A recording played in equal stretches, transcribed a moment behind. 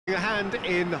A hand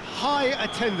in high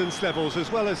attendance levels as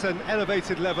well as an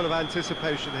elevated level of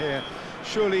anticipation here.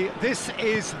 Surely this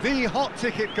is the hot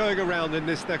ticket going around in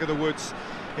this neck of the woods.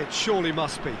 It surely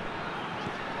must be.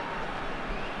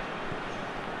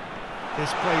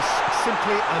 This place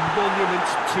simply a monument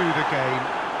to the game.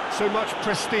 So much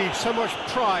prestige, so much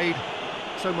pride,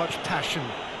 so much passion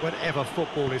whenever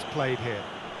football is played here.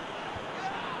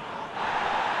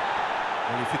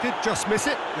 And if you did just miss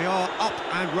it, we are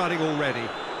up and running already.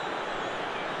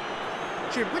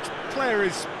 Jim, which player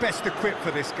is best equipped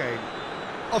for this game?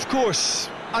 Of course,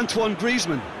 Antoine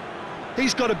Griezmann.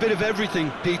 He's got a bit of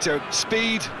everything, Peter.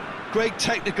 Speed, great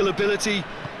technical ability,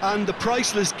 and the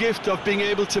priceless gift of being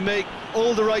able to make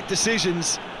all the right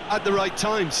decisions at the right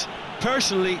times.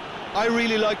 Personally, I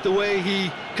really like the way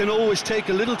he can always take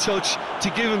a little touch to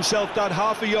give himself that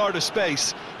half a yard of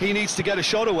space he needs to get a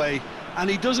shot away, and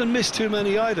he doesn't miss too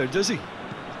many either, does he?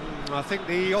 I think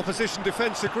the opposition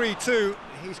defence agree too.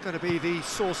 He's going to be the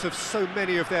source of so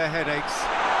many of their headaches.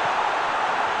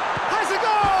 Has a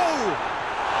goal!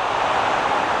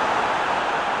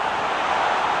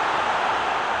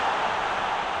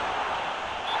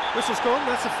 Whistle's gone,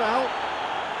 that's a foul.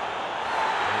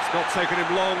 It's not taken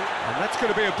him long, and that's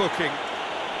going to be a booking.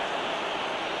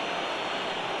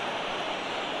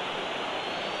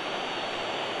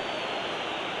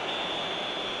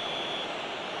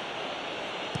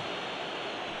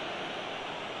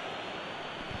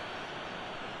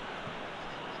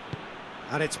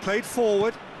 And it's played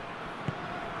forward.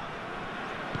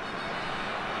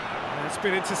 And it's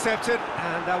been intercepted,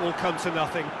 and that will come to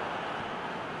nothing.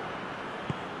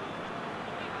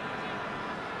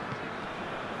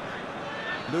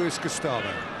 Luis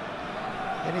Gustavo.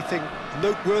 Anything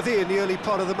noteworthy in the early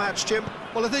part of the match, Jim?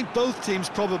 Well, I think both teams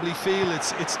probably feel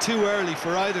it's too early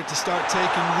for either to start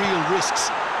taking real risks.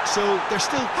 So they're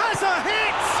still... Has a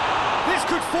hit! This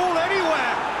could fall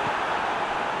anywhere!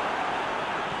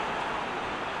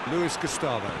 Luis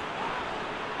Gustavo.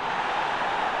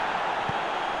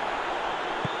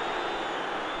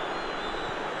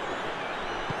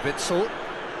 Witsel.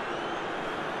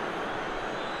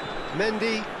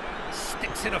 Mendy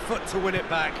sticks in a foot to win it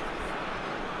back.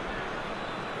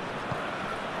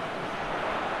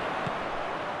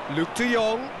 Luke de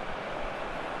Jong.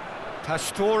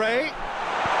 Pastore.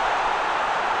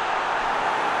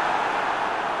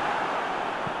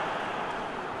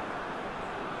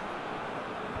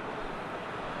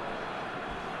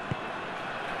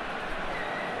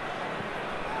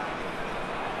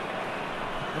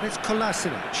 And it's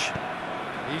Kolasinac.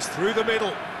 He's through the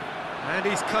middle, and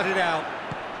he's cut it out.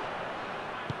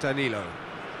 Danilo.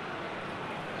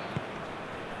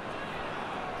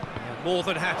 More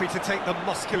than happy to take the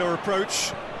muscular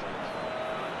approach.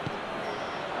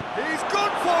 He's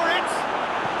gone for it!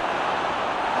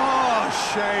 Oh,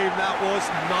 shame, that was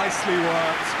nicely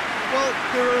worked. Well,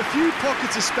 there are a few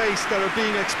pockets of space that are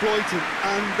being exploited,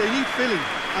 and they need filling,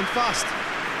 and fast.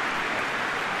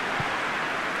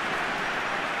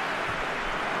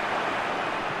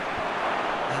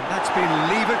 That's been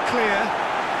levered clear.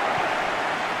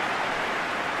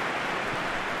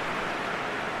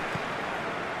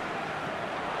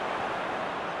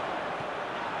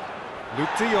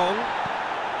 Luke de Jong.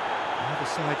 The other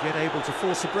side yet able to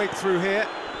force a breakthrough here.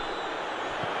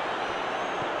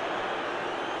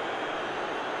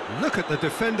 Look at the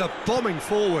defender bombing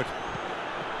forward.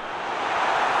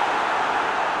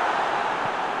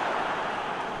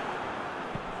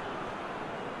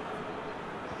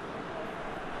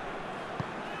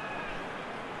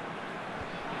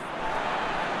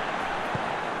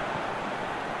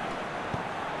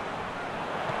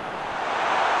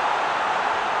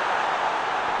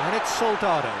 And it's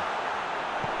Soldado.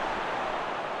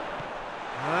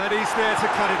 And he's there to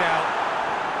cut it out.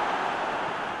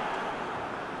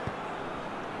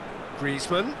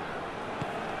 Griezmann.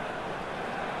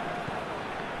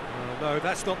 Oh, no,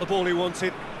 that's not the ball he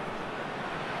wanted.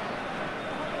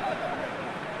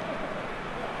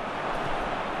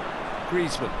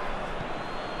 Griezmann.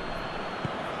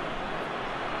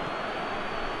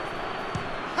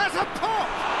 Has a pop!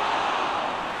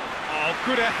 Oh,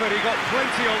 good effort, he got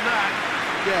plenty on that.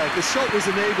 Yeah, the shot was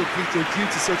enabled, Peter, due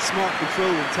to such smart control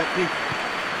and technique.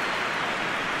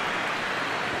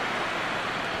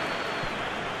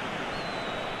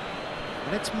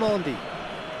 And it's Mendy.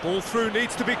 Ball through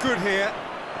needs to be good here.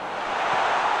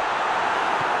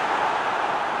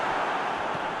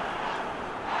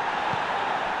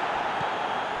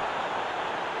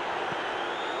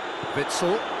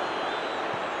 Witsel.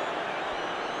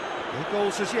 No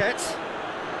goals as yet.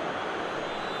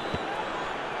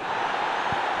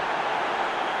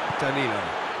 Danilo.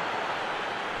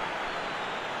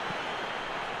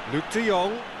 Luke de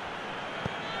Jong.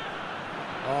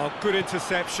 Oh, good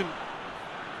interception.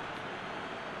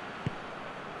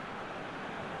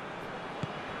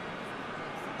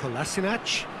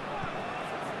 Kolasinac.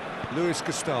 Luis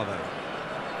Gustavo.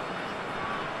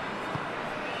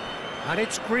 And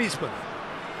it's Griezmann.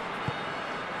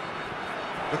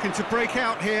 Looking to break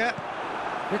out here.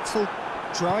 Witzel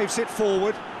drives it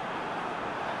forward.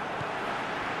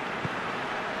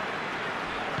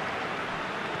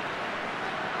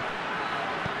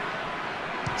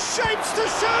 Shapes to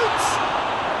shoot!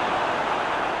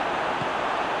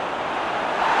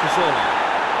 Cazorla.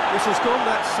 Whistle's gone,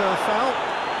 that's foul.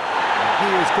 And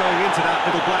he is going into that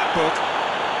little black book.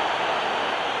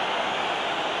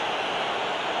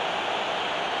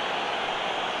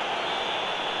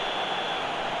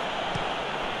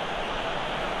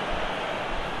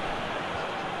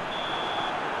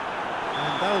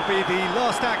 And that'll be the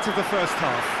last act of the first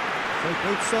half. So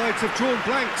both sides have drawn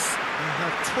blanks. They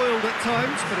have toiled at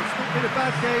times, but it's not been a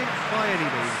bad game by any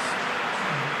means.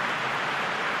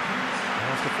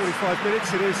 After 45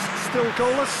 minutes, it is still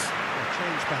goalless. A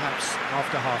change perhaps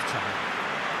after half-time.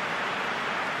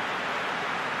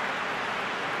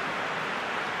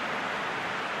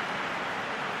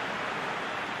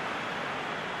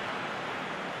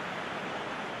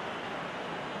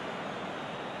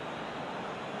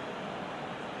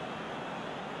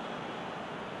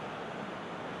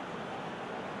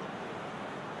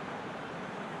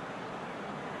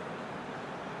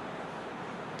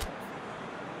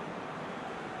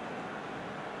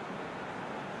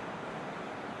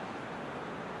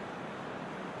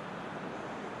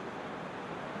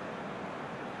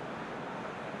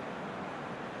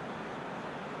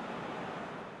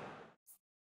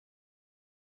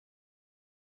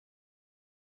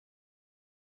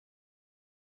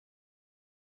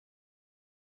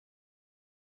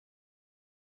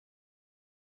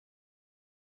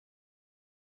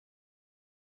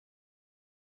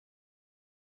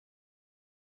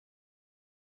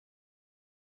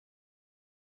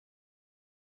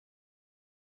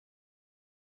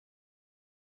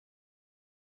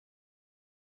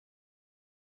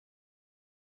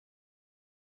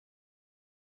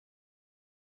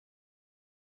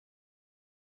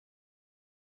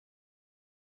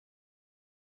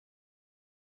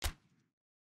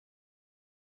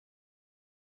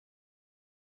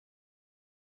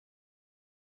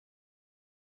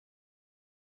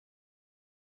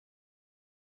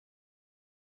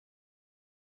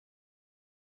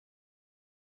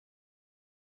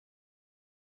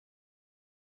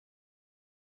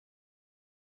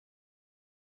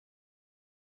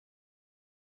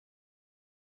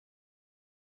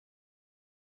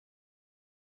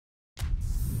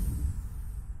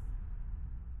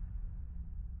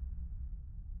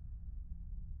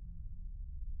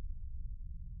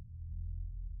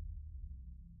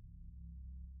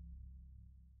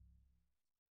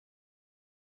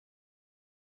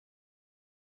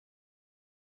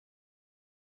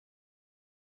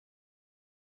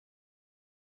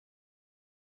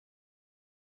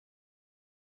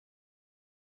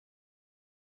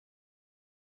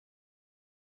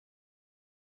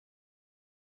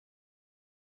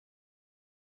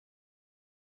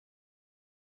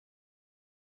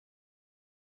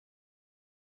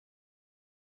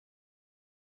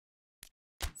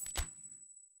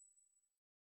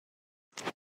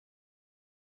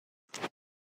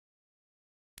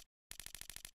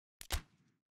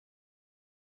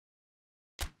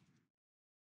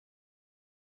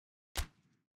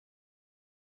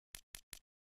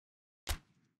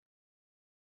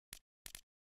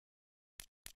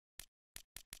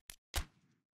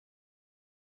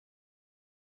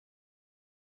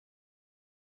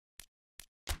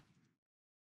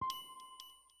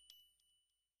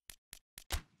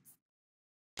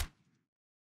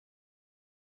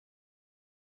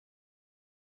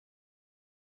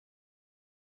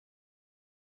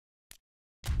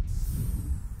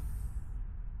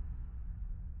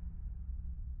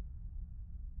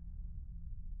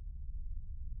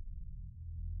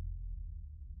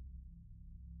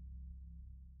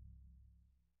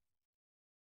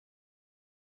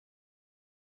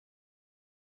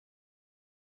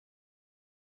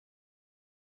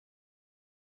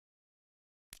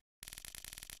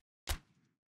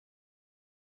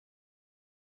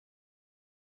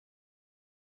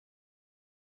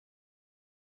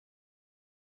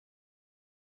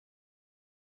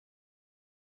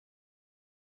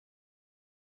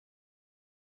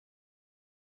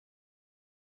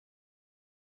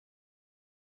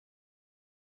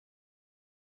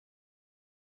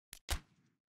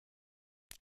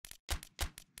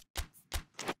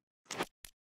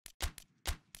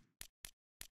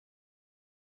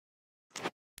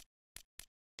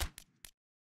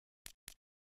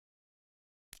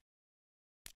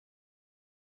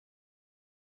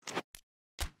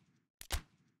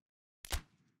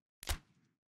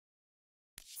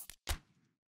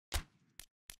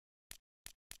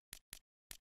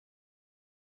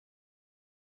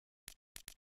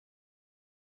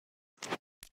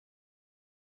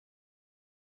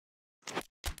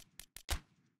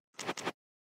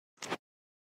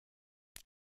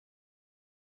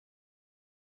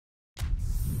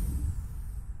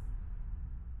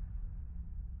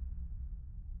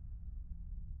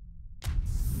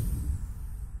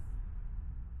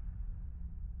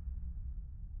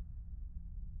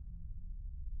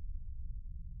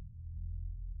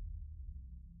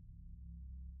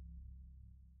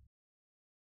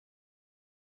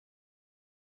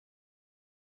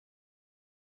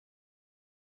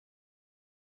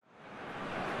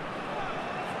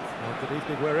 Well, good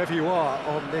evening wherever you are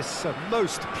on this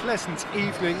most pleasant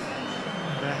evening.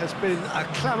 There has been a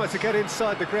clamour to get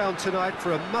inside the ground tonight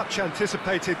for a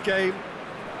much-anticipated game.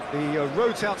 The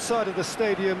roads outside of the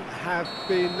stadium have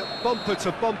been bumper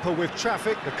to bumper with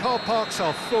traffic. The car parks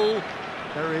are full.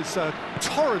 There is a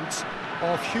torrent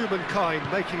of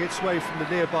humankind making its way from the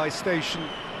nearby station,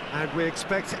 and we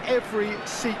expect every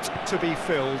seat to be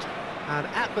filled. An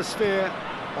atmosphere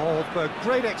of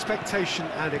great expectation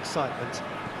and excitement.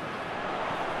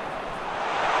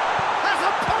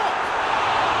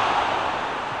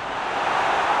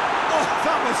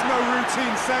 No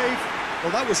routine save.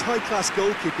 Well, that was high-class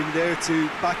goalkeeping there to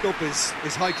back up his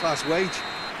high-class wage.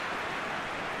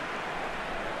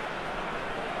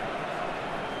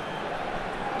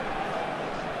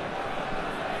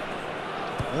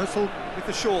 Özil with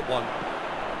the short one.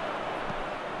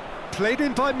 Played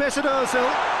in by Mesut Özil.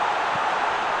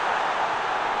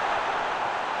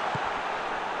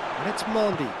 And it's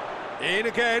Mandy. In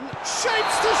again.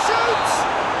 Shapes to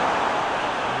shoot!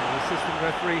 The assistant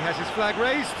referee has his flag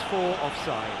raised for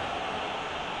offside.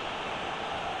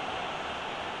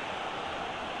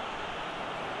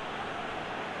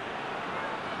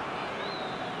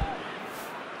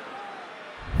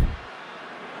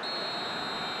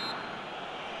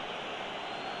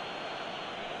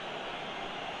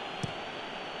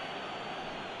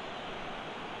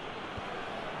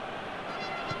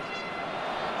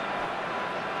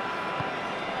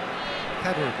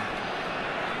 Kaderabek.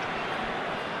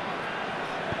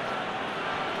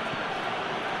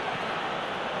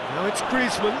 Now it's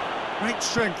Griezmann. Great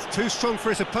strength, too strong for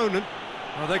his opponent.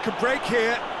 Well, they could break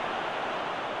here.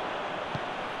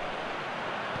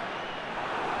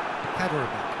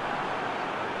 Kaderabek.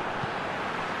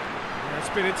 It's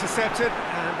been intercepted,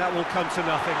 and that will come to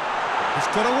nothing. He's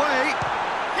got away.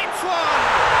 Hits one!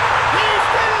 He's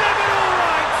delivered all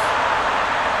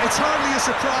right! It's hardly a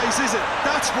surprise, is it?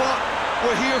 That's what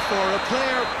we're here for, a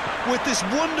player with this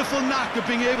wonderful knack of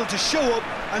being able to show up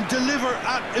and deliver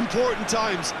at important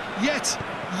times. Yet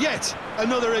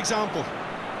another example.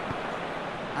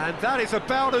 And that is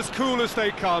about as cool as they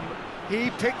come.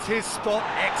 He picked his spot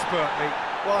expertly.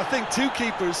 Well, I think two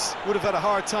keepers would have had a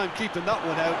hard time keeping that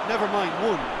one out, never mind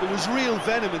one. There was real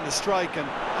venom in the strike and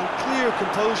clear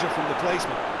composure from the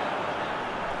placement.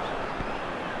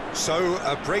 So,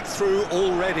 a breakthrough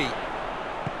already.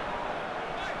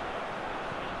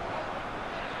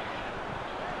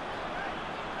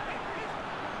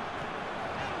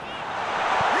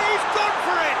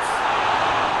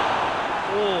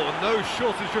 No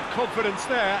shortage of confidence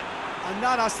there. And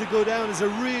that has to go down as a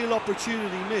real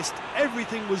opportunity missed.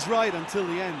 Everything was right until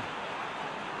the end.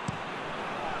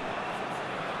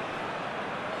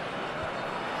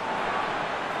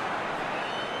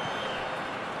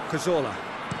 Cazorla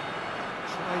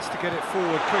tries to get it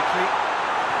forward quickly.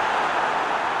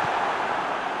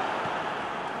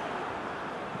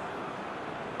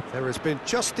 There has been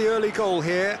just the early goal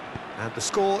here, and the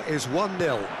score is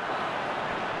 1-0.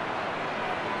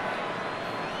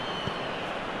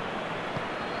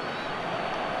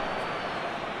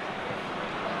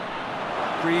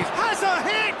 Has a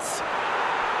hit!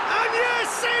 And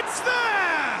yes, it's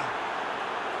there!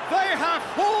 They have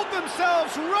hauled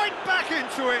themselves right back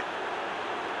into it.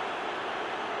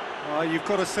 Oh, you've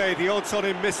got to say, the odds on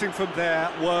him missing from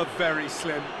there were very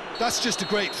slim. That's just a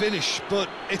great finish, but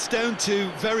it's down to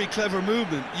very clever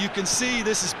movement. You can see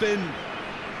this has been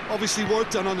obviously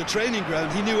worked on the training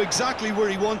ground. He knew exactly where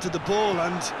he wanted the ball,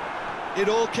 and it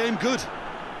all came good.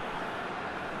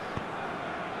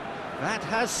 That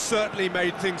has certainly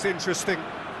made things interesting.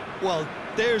 Well,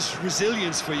 there's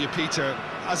resilience for you, Peter.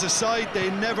 As a side,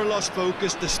 they never lost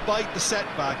focus despite the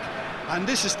setback, and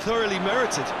this is thoroughly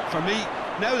merited for me.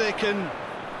 Now they can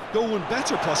go one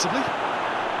better, possibly.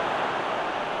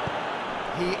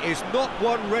 He is not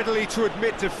one readily to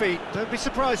admit defeat. Don't be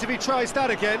surprised if he tries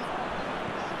that again.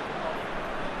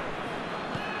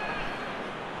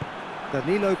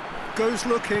 Danilo goes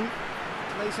looking,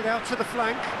 plays it out to the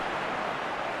flank.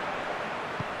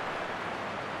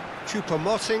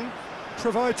 Choupo-Moting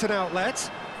provides an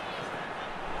outlet.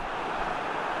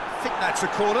 I think that's a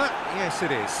corner. Yes,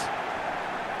 it is.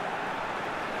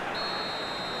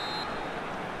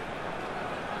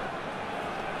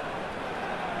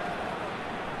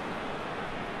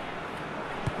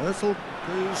 Özil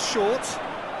goes short.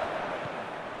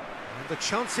 And the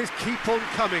chances keep on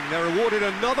coming. They're awarded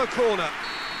another corner.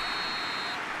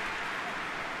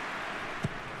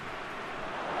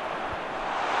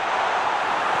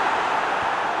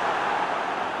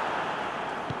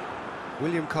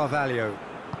 William Carvalho.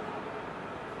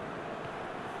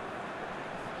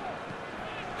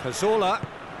 Cazorla.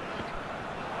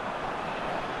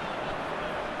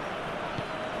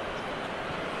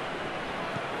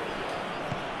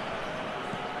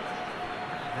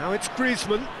 Now it's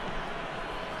Griezmann.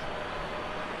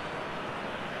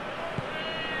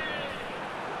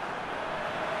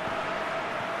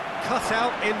 Cut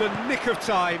out in the nick of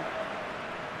time.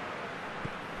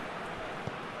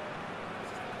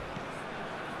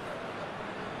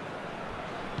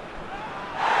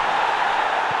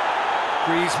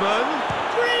 Griezmann!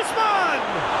 Griezmann!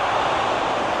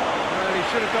 Well, he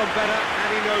should have done better, and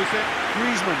he knows it.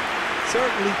 Griezmann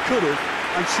certainly could have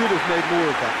and should have made more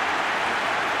of that.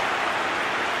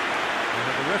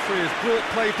 And the referee has brought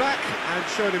play back and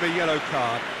shown him a yellow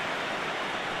card.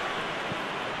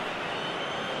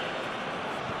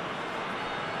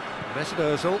 Mesut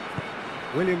Ozil,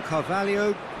 William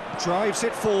Carvalho drives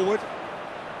it forward.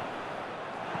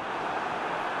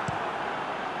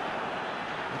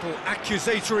 Little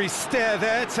accusatory stare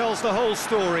there tells the whole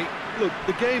story. Look,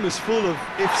 the game is full of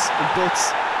ifs and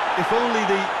buts. If only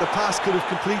the pass could have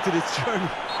completed its journey.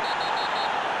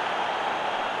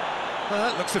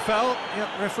 That looks a foul. Yep,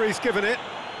 referee's given it.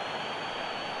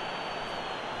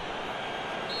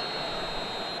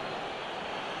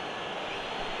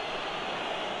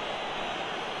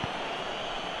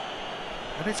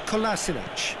 And it's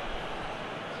Kolasinac.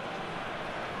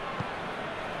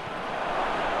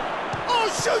 Oh,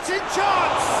 shooting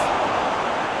chance!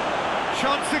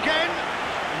 Chance again?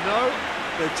 No.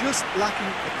 They're just lacking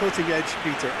a cutting edge,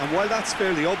 Peter, and while that's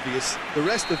fairly obvious, the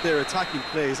rest of their attacking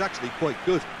play is actually quite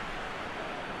good.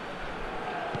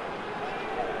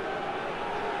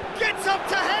 Gets up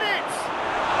to head it!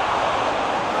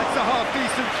 That's a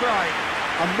half-decent try.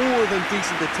 A more than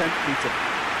decent attempt, Peter.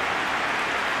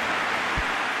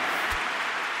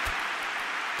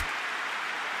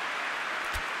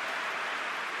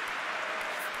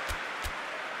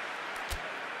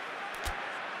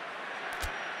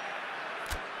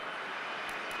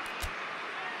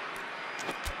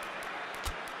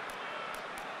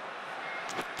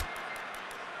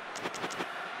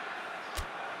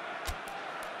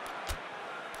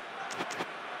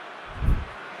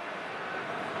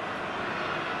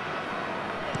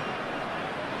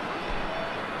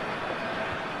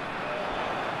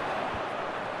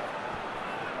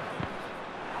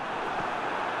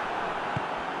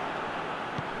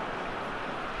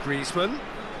 Griezmann.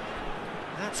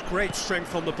 That's great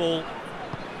strength on the ball.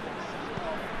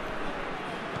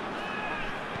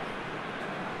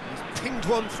 He's pinged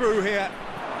one through here.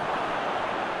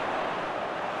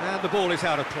 And the ball is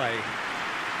out of play.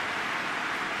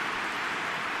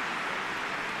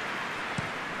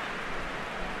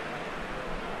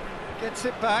 Gets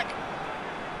it back.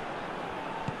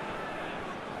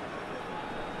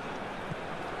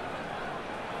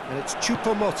 And it's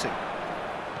Choupo-Moting.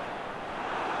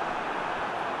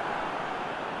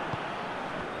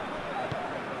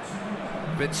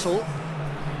 Witsel.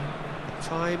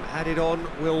 Time added on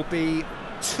will be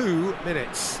 2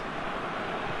 minutes.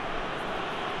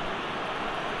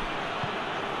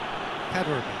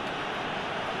 Kaderabek.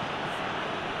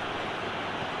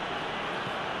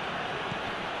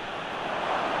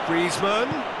 Griezmann.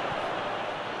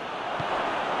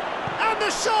 And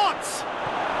the shot!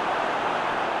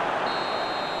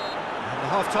 And the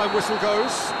half-time whistle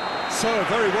goes. So, a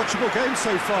very watchable game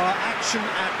so far. Action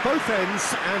at both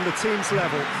ends and the team's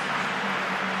level.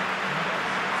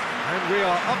 And we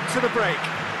are up to the break.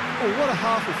 Oh, what a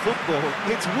half of football.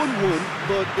 It's 1-1,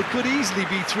 but it could easily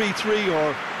be 3-3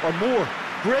 or more.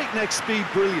 Breakneck speed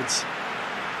brilliance.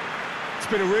 It's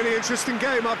been a really interesting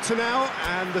game up to now,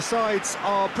 and the sides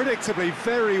are predictably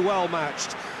very well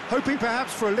matched. Hoping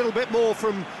perhaps for a little bit more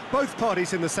from both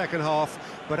parties in the second half,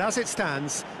 but as it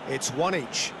stands, it's 1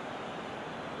 each.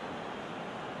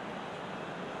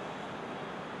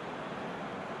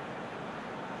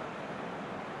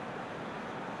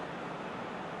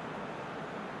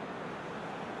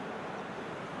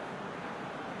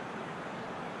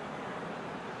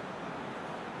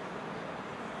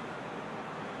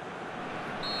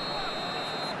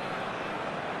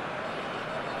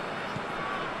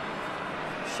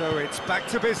 So it's back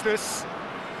to business.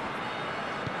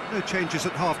 No changes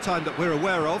at half-time that we're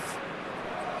aware of.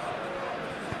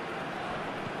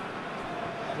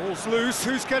 Ball's loose,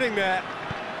 who's getting there?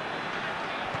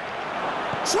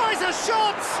 Tries a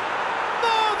shot!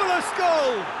 Marvellous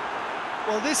goal!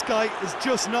 Well, this guy is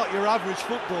just not your average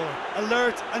footballer.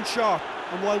 Alert and sharp.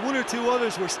 And while one or two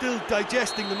others were still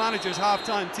digesting the manager's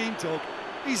half-time team talk,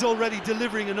 he's already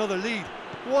delivering another lead.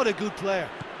 What a good player.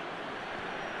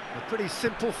 A pretty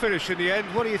simple finish in the end.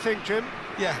 What do you think, Jim?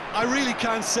 Yeah, I really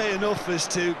can't say enough as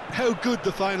to how good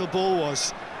the final ball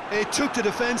was. It took the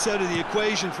defence out of the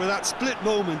equation for that split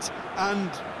moment, and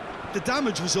the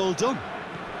damage was all done.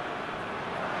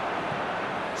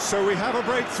 So we have a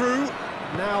breakthrough.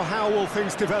 Now how will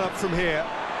things develop from here?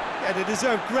 Yeah, they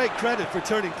deserve great credit for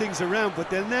turning things around, but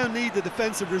they'll now need the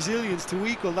defensive resilience to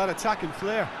equal that attacking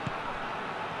flair.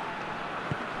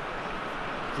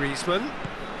 Griezmann.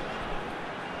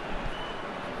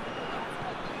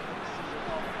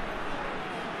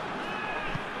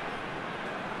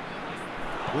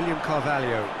 William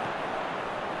Carvalho.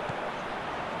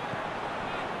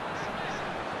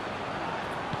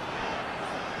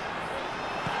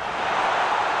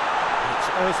 It's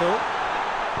Ozil.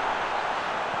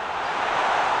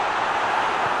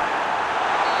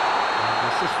 And the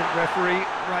assistant referee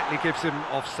rightly gives him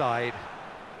offside.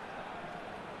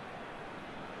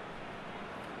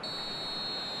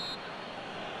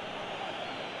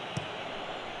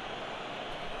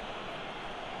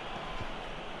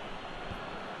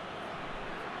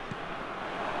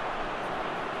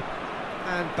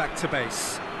 And back to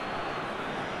base.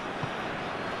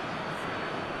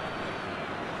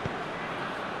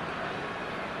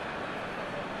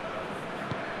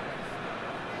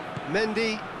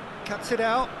 Mendy cuts it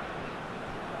out.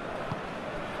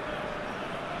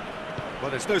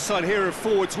 Well, there's no sign here of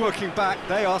forwards working back.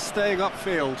 They are staying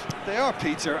upfield. They are,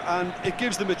 Peter, and it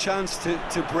gives them a chance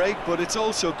to break, but it's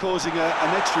also causing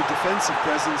an extra defensive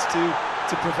presence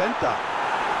to prevent that.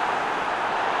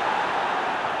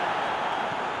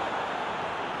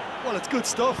 Well, it's good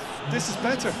stuff. This is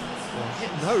better. Well, hit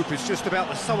and hope is just about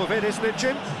the sum of it, isn't it,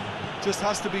 Jim? Just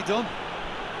has to be done.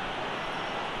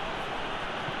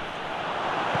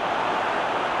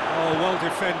 Oh, well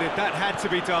defended. That had to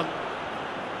be done.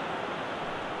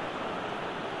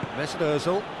 Mesut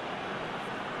Ozil.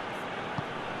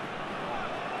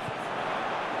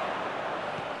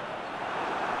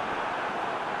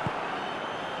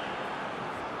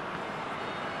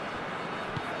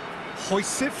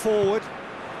 Hoists it forward.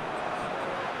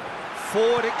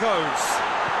 Forward it goes.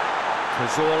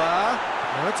 Cazorla.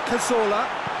 Now it's Cazorla.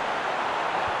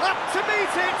 Up to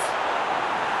meet it!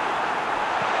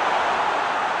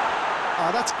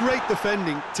 Ah, that's great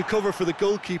defending to cover for the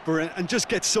goalkeeper and just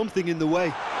get something in the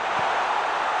way.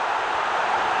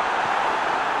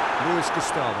 Luis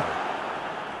Gustavo.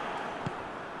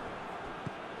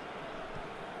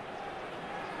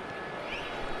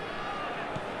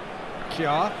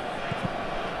 Kjaer.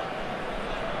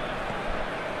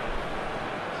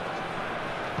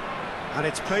 And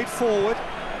it's played forward.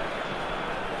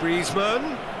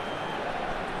 Griezmann.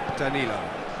 Danilo.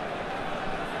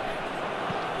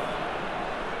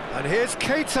 And here's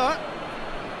Keita.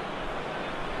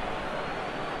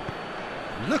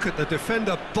 Look at the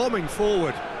defender bombing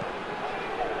forward.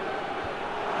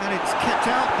 And it's kept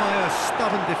out by a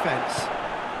stubborn defence.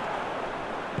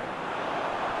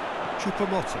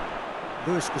 Choupo-Moting.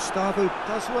 Luis Gustavo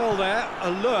does well there,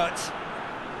 alert.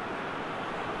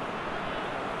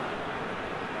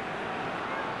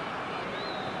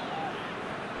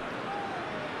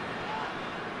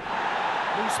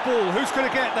 Loose ball, who's going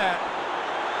to get there?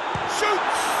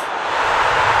 Shoots!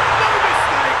 No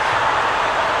mistake!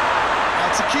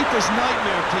 It's a keeper's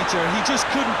nightmare, Peter. He just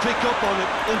couldn't pick up on it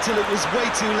until it was way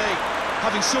too late,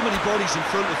 having so many bodies in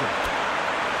front of him.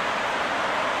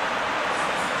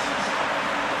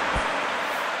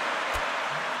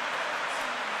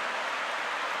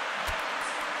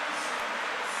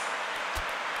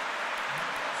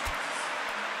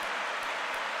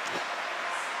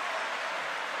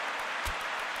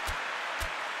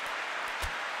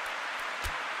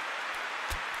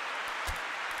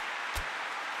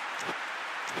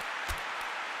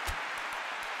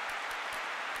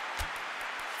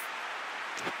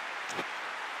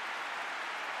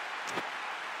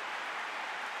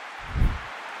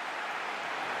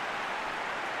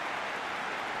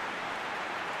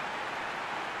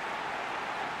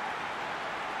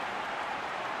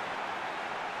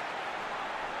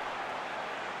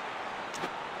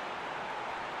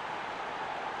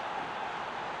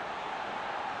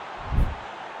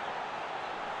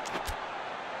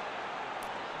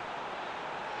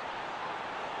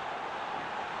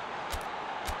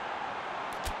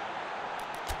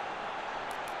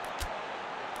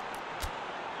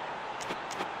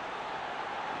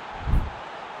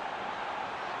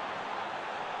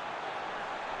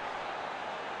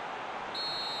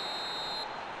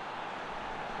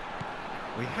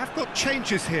 We have got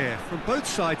changes here, from both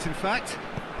sides in fact.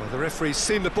 Well, the referee's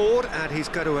seen the board and he's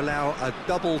going to allow a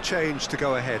double change to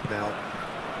go ahead now.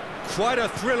 Quite a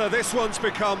thriller this one's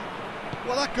become.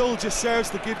 Well, that goal just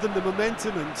serves to give them the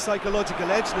momentum and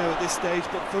psychological edge now at this stage,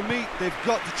 but for me, they've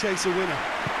got to chase a winner.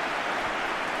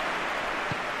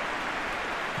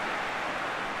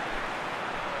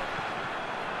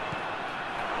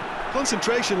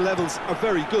 Concentration levels are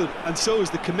very good, and so is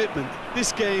the commitment.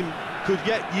 This game could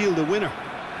yet yield a winner.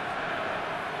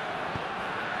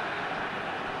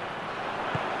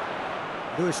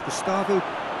 Luis Gustavo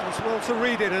does well to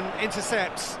read it and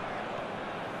intercepts.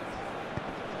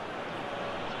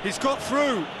 He's got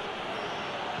through.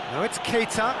 Now it's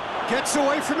Keita, gets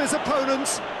away from his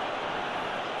opponents.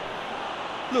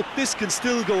 Look, this can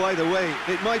still go either way.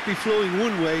 It might be flowing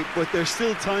one way, but there's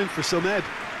still time for some ebb.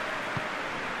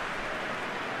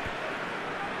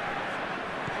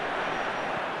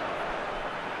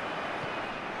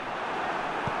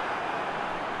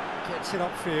 Gets it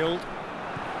upfield.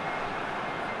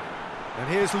 And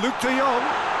here's Luke de Jong.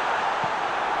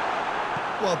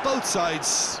 Well, both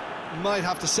sides might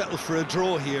have to settle for a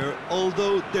draw here,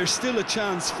 although there's still a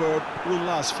chance for one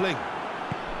last fling.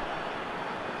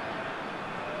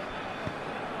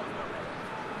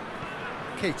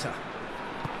 Keita.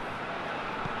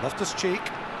 Loftus-Cheek.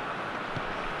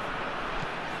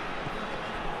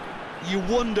 You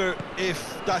wonder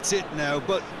if that's it now,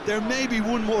 but there may be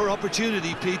one more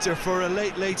opportunity, Peter, for a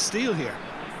late steal here.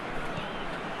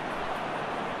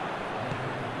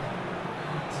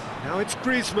 Now it's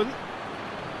Griezmann.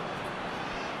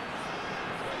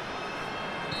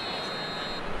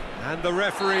 And the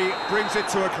referee brings it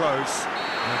to a close.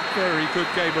 A very good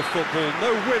game of football,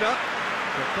 no winner,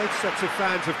 but both sets of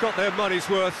fans have got their money's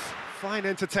worth. Fine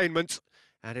entertainment,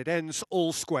 and it ends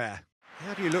all square.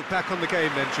 How do you look back on the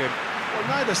game then, Jim? Well,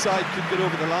 neither side could get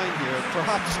over the line here.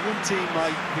 Perhaps one team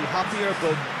might be happier,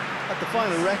 but at the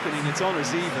final reckoning, it's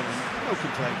honours even, and no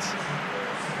complaints.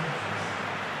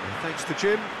 Well, thanks to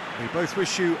Jim. We both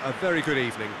wish you a very good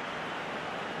evening.